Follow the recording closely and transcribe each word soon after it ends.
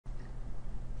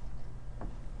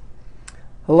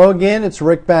Hello again, it's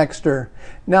Rick Baxter.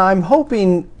 Now I'm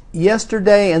hoping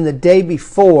yesterday and the day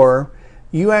before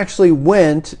you actually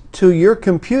went to your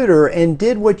computer and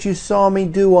did what you saw me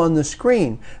do on the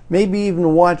screen. Maybe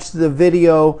even watched the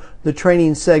video, the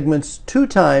training segments 2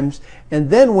 times, and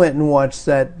then went and watched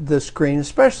the screen,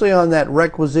 especially on that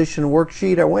requisition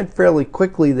worksheet. I went fairly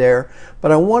quickly there, but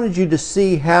I wanted you to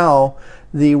see how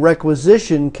the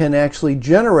requisition can actually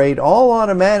generate all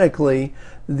automatically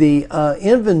the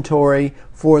inventory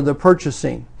for the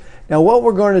purchasing. Now what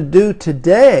we're going to do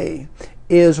today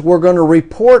is we're going to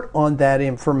report on that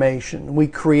information. We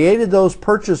created those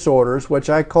purchase orders, which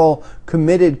I call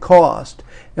committed cost,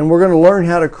 and we're going to learn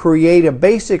how to create a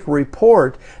basic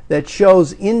report that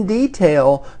shows in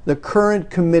detail the current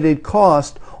committed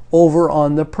cost over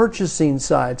on the purchasing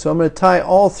side. So I'm going to tie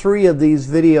all 3 of these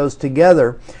videos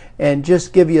together and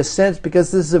just give you a sense,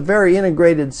 because this is a very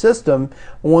integrated system.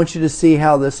 I want you to see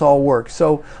how this all works.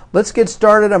 So let's get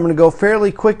started. I'm going to go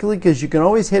fairly quickly because you can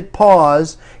always hit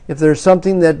pause if there's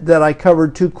something that I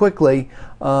covered too quickly.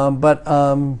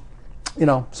 So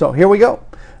here we go.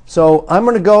 So I'm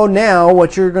going to go now.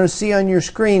 What you're going to see on your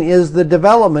screen is the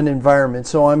development environment.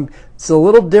 So it's a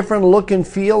little different look and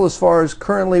feel as far as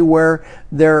currently where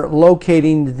they're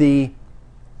locating the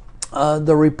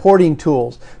reporting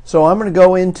tools. So I'm going to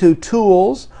go into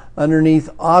Tools underneath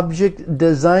Object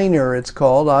Designer. It's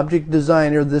called Object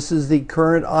Designer. This is the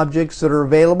current objects that are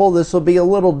available. This will be a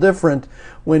little different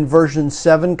when version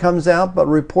 7 comes out, but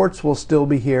reports will still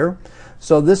be here.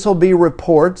 So this will be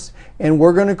reports, and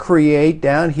we're going to create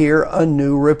down here a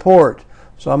new report.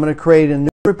 So I'm going to create a new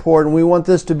report, and we want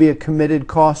this to be a committed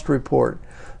cost report.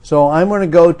 So I'm going to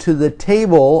go to the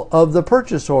table of the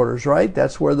purchase orders, right?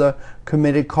 That's where the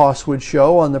committed costs would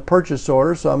show on the purchase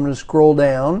order. So I'm going to scroll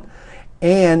down.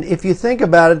 And if you think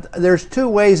about it, there's 2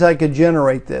 ways I could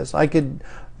generate this. I could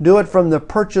do it from the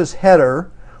purchase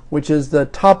header, which is the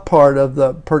top part of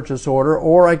the purchase order,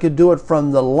 or I could do it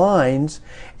from the lines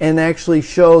and actually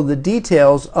show the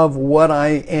details of what I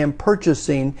am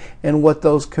purchasing and what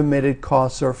those committed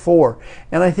costs are for.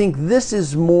 And I think this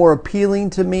is more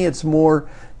appealing to me. It's more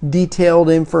detailed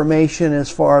information as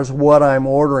far as what I'm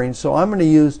ordering. So I'm going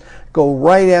to go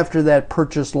right after that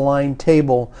purchase line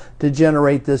table to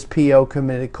generate this PO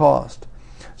committed cost.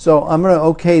 So I'm going to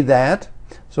OK that.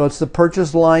 So it's the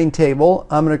purchase line table.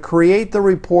 I'm going to create the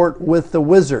report with the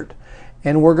wizard,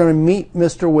 and we're going to meet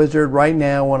Mr. Wizard right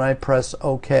now when I press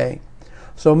OK.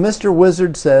 So Mr.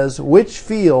 Wizard says, which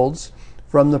fields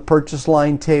from the purchase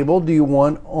line table do you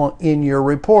want in your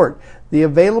report? The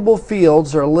available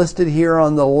fields are listed here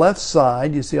on the left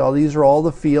side. You see these are all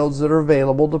the fields that are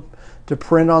available to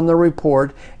print on the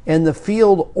report, and the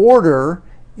field order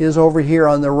is over here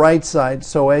on the right side.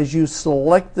 So as you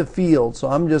select the field, so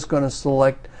I'm just going to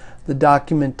select the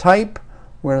document type.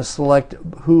 We're going to select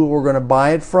who we're going to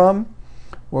buy it from.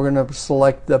 We're going to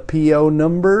select the PO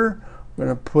number. We're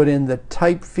going to put in the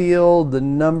type field, the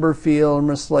number field. I'm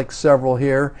going to select several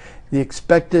here. The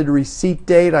expected receipt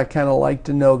date, I kind of like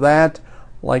to know that.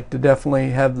 Like to definitely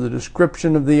have the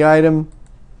description of the item.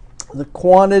 The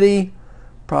quantity,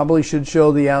 probably should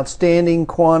show the outstanding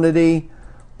quantity.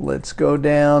 Let's go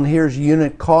down. Here's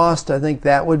unit cost. I think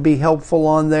that would be helpful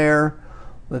on there.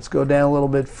 Let's go down a little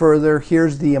bit further.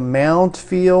 Here's the amount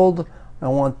field. I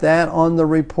want that on the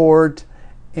report.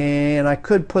 And I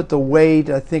could put the weight.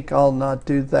 I think I'll not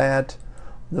do that.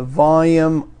 The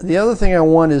volume. The other thing I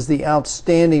want is the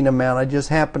outstanding amount. I just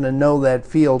happen to know that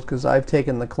field because I've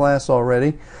taken the class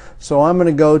already. So I'm going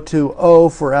to go to O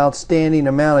for outstanding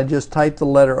amount. I just type the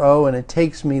letter O and it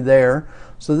takes me there.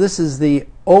 So this is the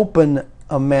open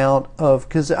amount of,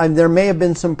 because there may have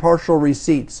been some partial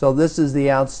receipts. So this is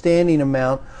the outstanding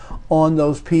amount on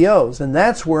those POs. And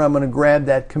that's where I'm going to grab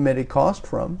that committed cost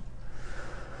from.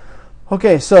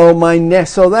 Okay, so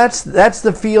that's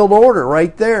the field order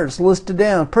right there. It's listed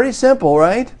down. Pretty simple,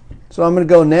 right? So I'm going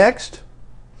to go next.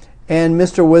 And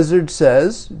Mr. Wizard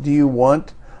says, do you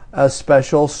want a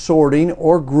special sorting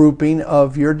or grouping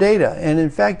of your data? And in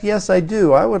fact, yes, I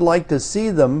do. I would like to see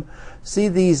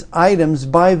these items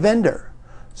by vendor.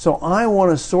 So I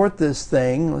want to sort this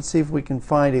thing. Let's see if we can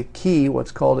find a key.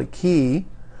 What's called a key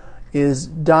is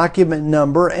document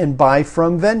number and by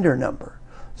from vendor number.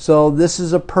 So this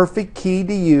is a perfect key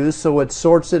to use, so it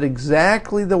sorts it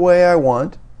exactly the way I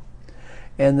want.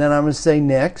 And then I'm going to say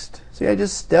next. See, I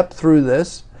just stepped through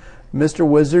this. Mr.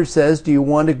 Wizard says, do you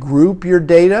want to group your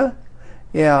data?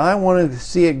 Yeah, I want to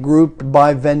see it grouped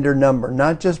by vendor number,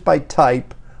 not just by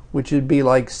type, which would be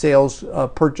like sales,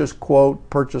 purchase quote,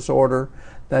 purchase order,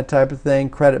 that type of thing,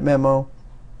 credit memo.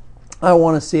 I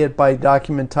want to see it by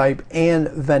document type and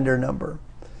vendor number.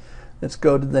 Let's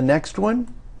go to the next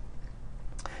one.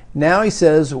 Now he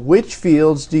says, which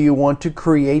fields do you want to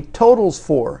create totals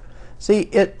for? See,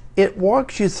 it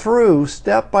walks you through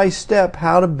step by step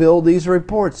how to build these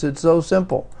reports. It's so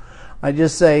simple. I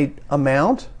just say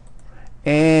amount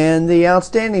and the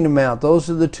outstanding amount. Those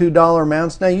are the $2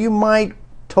 amounts. Now you might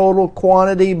total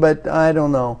quantity, but I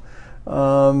don't know.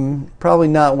 Probably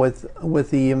not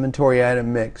with the inventory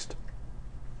item mixed.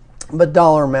 But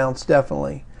dollar amounts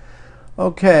definitely.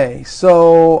 Okay,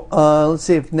 so let's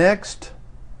see if next.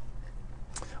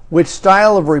 Which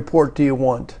style of report do you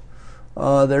want?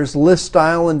 There's list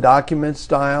style and document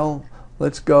style.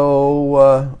 Let's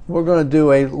go, we're going to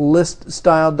do a list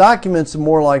style. Documents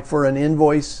more like for an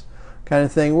invoice kind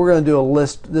of thing. We're going to do a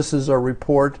list. This is a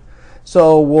report.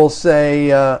 So we'll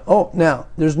say, oh, now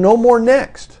there's no more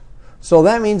next. So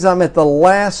that means I'm at the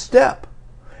last step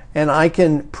and I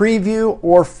can preview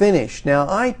or finish. Now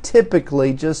I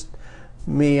typically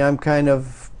I'm kind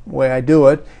of, the way I do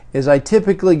it is I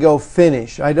typically go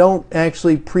finish. I don't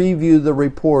actually preview the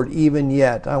report even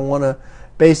yet. I want to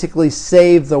basically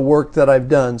save the work that I've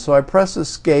done. So I press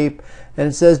escape and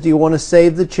it says, do you want to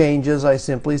save the changes? I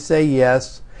simply say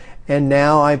yes. And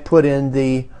now I put in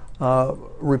the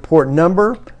report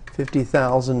number,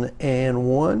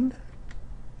 50,001.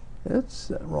 That's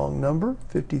the wrong number,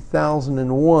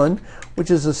 50,001,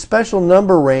 which is a special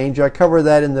number range. I cover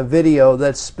that in the video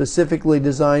that's specifically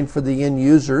designed for the end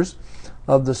users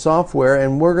of the software.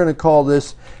 And we're going to call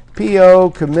this PO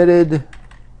committed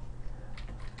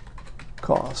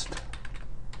cost,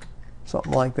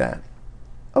 something like that.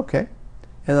 Okay,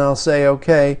 and I'll say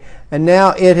okay, and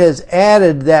now it has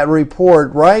added that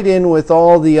report right in with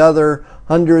all the other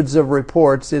hundreds of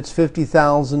reports. It's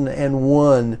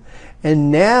 50,001,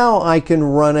 and now I can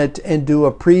run it and do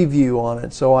a preview on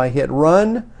it. So I hit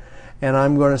run, and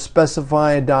I'm going to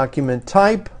specify a document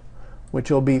type,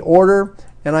 which will be order.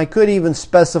 And I could even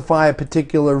specify a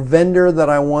particular vendor that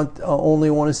I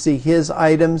only want to see his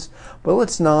items, but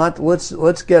let's not.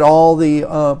 Let's get all the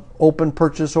open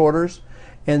purchase orders,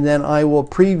 and then I will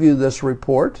preview this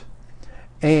report.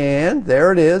 And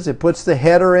there it is. It puts the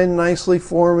header in nicely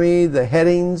for me. The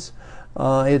headings,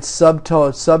 it's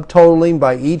subtotaling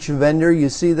by each vendor. You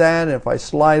see that? And if I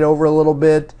slide over a little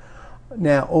bit,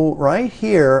 now right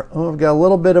here, I've got a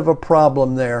little bit of a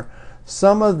problem there.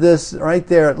 Some of this right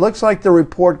there, it looks like the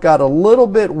report got a little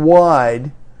bit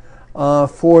wide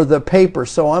for the paper.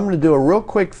 So I'm going to do a real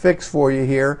quick fix for you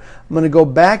here. I'm going to go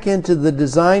back into the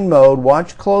design mode,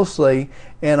 watch closely,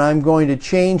 and I'm going to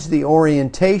change the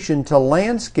orientation to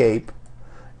landscape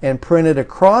and print it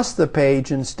across the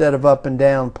page instead of up and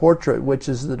down portrait, which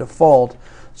is the default.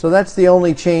 So that's the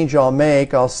only change I'll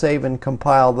make. I'll save and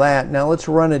compile that. Now let's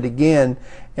run it again,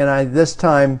 and this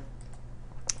time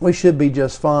we should be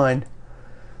just fine.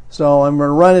 So I'm going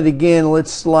to run it again.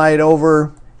 Let's slide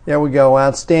over. There we go.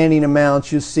 Outstanding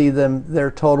amounts. You see them.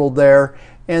 They're totaled there.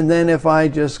 And then if I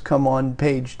just come on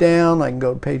page down, I can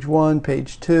go to page 1,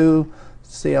 page 2.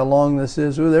 See how long this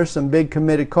is. Ooh, there's some big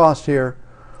committed cost here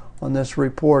on this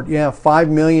report. Yeah, $5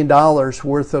 million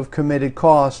worth of committed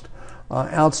cost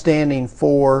outstanding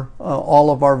for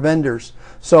all of our vendors.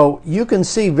 So you can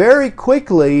see very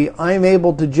quickly I'm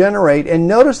able to generate, and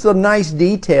notice the nice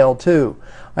detail too.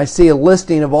 I see a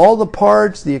listing of all the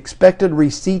parts, the expected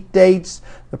receipt dates,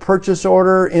 the purchase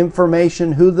order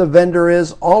information, who the vendor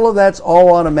is. All of that's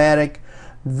all automatic.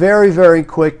 Very, very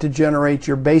quick to generate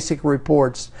your basic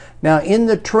reports. Now in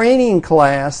the training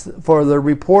class, for the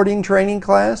reporting training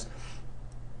class,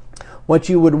 what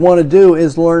you would want to do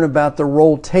is learn about the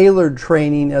role-tailored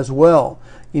training as well.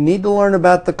 You need to learn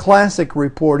about the classic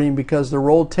reporting because the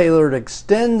role-tailored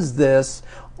extends this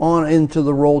on into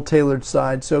the role-tailored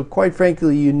side. So quite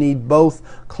frankly, you need both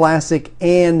classic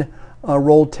and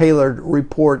role-tailored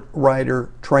report writer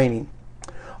training.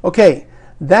 Okay,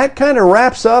 that kind of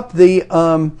wraps up the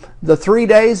 3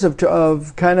 days of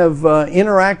kind of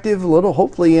interactive,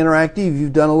 hopefully interactive.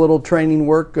 You've done a little training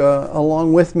work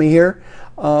along with me here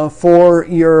for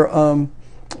your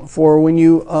for when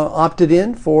you opted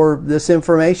in for this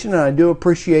information, and I do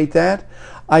appreciate that.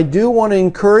 I do want to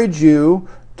encourage you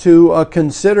to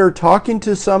consider talking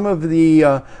to some of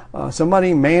the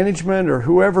somebody management or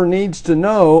whoever needs to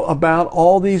know about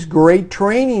all these great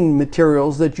training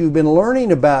materials that you've been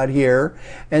learning about here,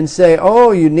 and say,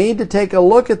 oh, you need to take a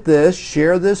look at this,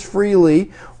 share this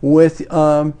freely with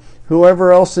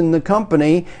whoever else in the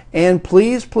company, and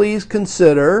please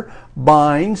consider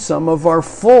buying some of our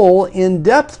full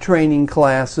in-depth training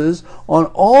classes on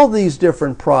all these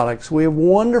different products. We have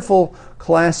wonderful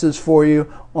classes for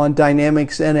you on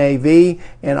Dynamics NAV,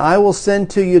 and I will send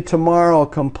to you tomorrow a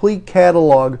complete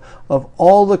catalog of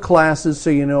all the classes so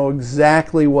you know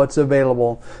exactly what's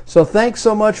available. So thanks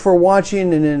so much for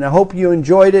watching, and I hope you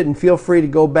enjoyed it, and feel free to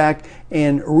go back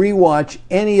and rewatch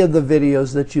any of the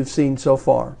videos that you've seen so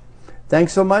far.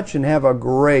 Thanks so much and have a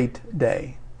great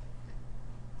day.